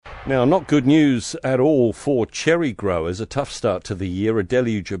Now, not good news at all for cherry growers. A tough start to the year. A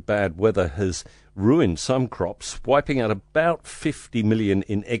deluge of bad weather has ruined some crops, wiping out about 50 million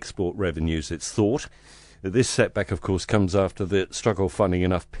in export revenues, it's thought. This setback, of course, comes after the struggle finding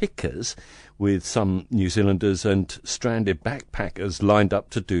enough pickers, with some New Zealanders and stranded backpackers lined up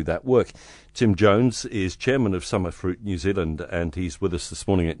to do that work. Tim Jones is chairman of Summerfruit New Zealand, and he's with us this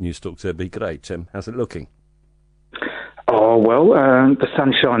morning at Newstalk ZB. G'day, Tim. How's it looking? Oh, well, the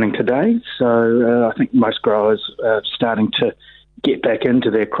sun's shining today, so I think most growers are starting to get back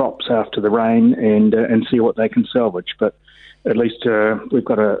into their crops after the rain and see what they can salvage. But at least we've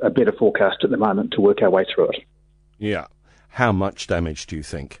got a better forecast at the moment to work our way through it. Yeah. How much damage do you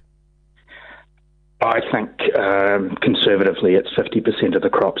think? I think conservatively it's 50% of the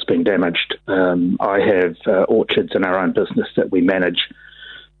crops being damaged. I have orchards in our own business that we manage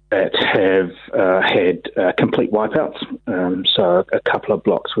that have had complete wipeouts. So a couple of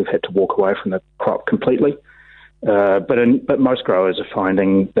blocks we've had to walk away from the crop completely. But most growers are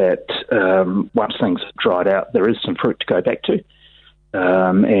finding that once things have dried out, there is some fruit to go back to.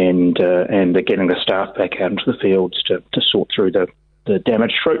 And they're getting the staff back out into the fields to sort through the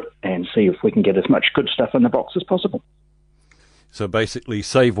damaged fruit and see if we can get as much good stuff in the box as possible. So basically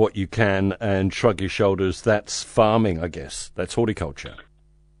save what you can and shrug your shoulders. That's farming, I guess. That's horticulture.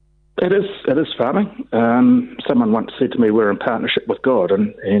 It is farming. Someone once said to me, we're in partnership with God,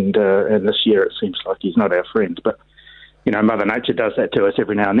 and this year it seems like he's not our friend. But, you know, Mother Nature does that to us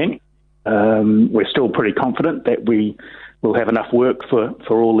every now and then. We're still pretty confident that we will have enough work for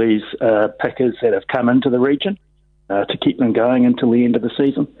all these pickers that have come into the region to keep them going until the end of the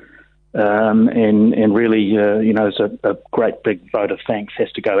season. And really, there's a great big vote of thanks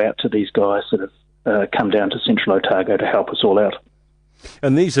has to go out to these guys that have come down to Central Otago to help us all out.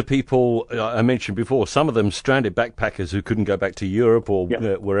 And these are people, I mentioned before, some of them stranded backpackers who couldn't go back to Europe or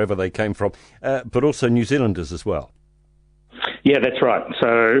wherever they came from, but also New Zealanders as well. Yeah, that's right.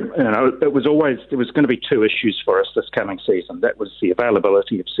 So, there was going to be two issues for us this coming season. That was the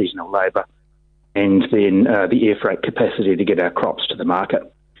availability of seasonal labour and then the air freight capacity to get our crops to the market.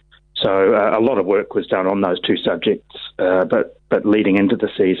 So a lot of work was done on those two subjects, but leading into the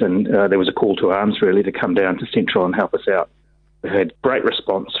season, there was a call to arms really to come down to Central and help us out. We've had great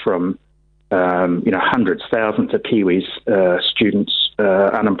response from, hundreds, thousands of Kiwis, students,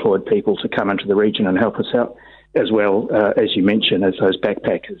 unemployed people to come into the region and help us out, as well, as you mentioned, as those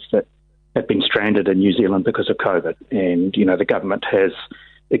backpackers that have been stranded in New Zealand because of COVID. And, the government has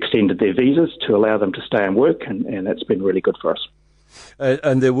extended their visas to allow them to stay and work, and that's been really good for us.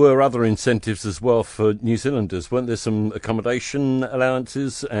 And there were other incentives as well for New Zealanders. Weren't there some accommodation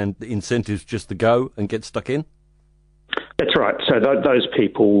allowances and incentives just to go and get stuck in? That's right. So those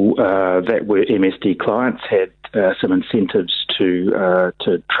people that were MSD clients had some incentives to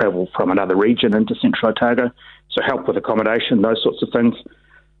travel from another region into Central Otago, so help with accommodation, those sorts of things.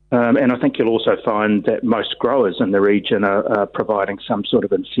 And I think you'll also find that most growers in the region are providing some sort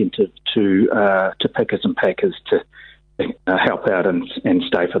of incentive to pickers and packers to help out and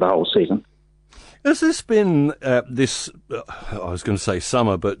stay for the whole season. Has this been I was going to say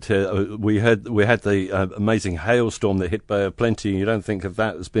summer, but we had the amazing hailstorm that hit Bay of Plenty. You don't think of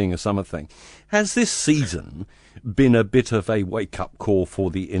that as being a summer thing. Has this season been a bit of a wake-up call for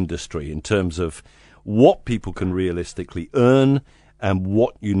the industry in terms of what people can realistically earn and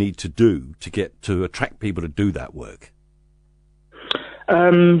what you need to do to attract people to do that work?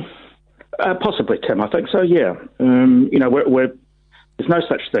 Possibly, Tim. I think so. Yeah. There's no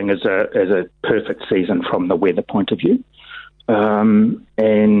such thing as a perfect season from the weather point of view, and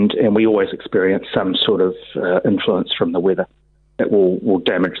we always experience some sort of influence from the weather that will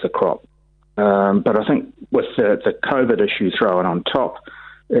damage the crop. But I think with the COVID issue thrown on top,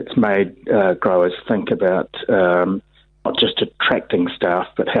 it's made growers think about not just attracting staff,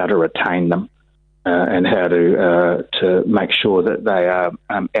 but how to retain them and how to make sure that they are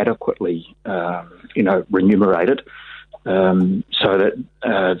adequately, remunerated. So that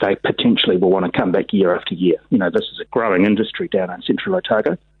they potentially will want to come back year after year. This is a growing industry down in Central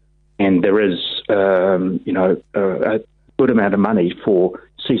Otago, and there is, a good amount of money for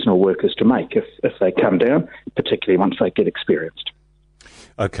seasonal workers to make if they come down, particularly once they get experienced.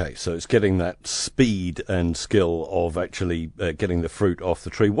 Okay, so it's getting that speed and skill of actually getting the fruit off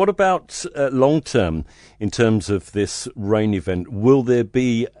the tree. What about long term in terms of this rain event? Will there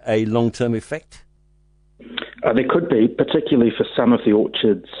be a long-term effect? There could be, particularly for some of the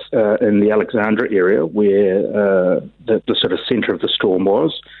orchards in the Alexandra area where the sort of centre of the storm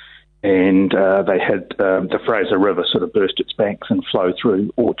was, and they had the Fraser River sort of burst its banks and flow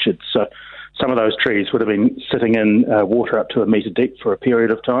through orchards. So some of those trees would have been sitting in water up to a metre deep for a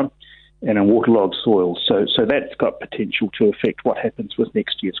period of time. and in waterlogged soils. So that's got potential to affect what happens with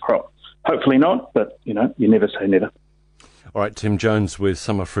next year's crop. Hopefully not, but, you never say never. All right, Tim Jones with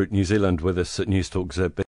Summer Fruit New Zealand with us at Newstalk ZB.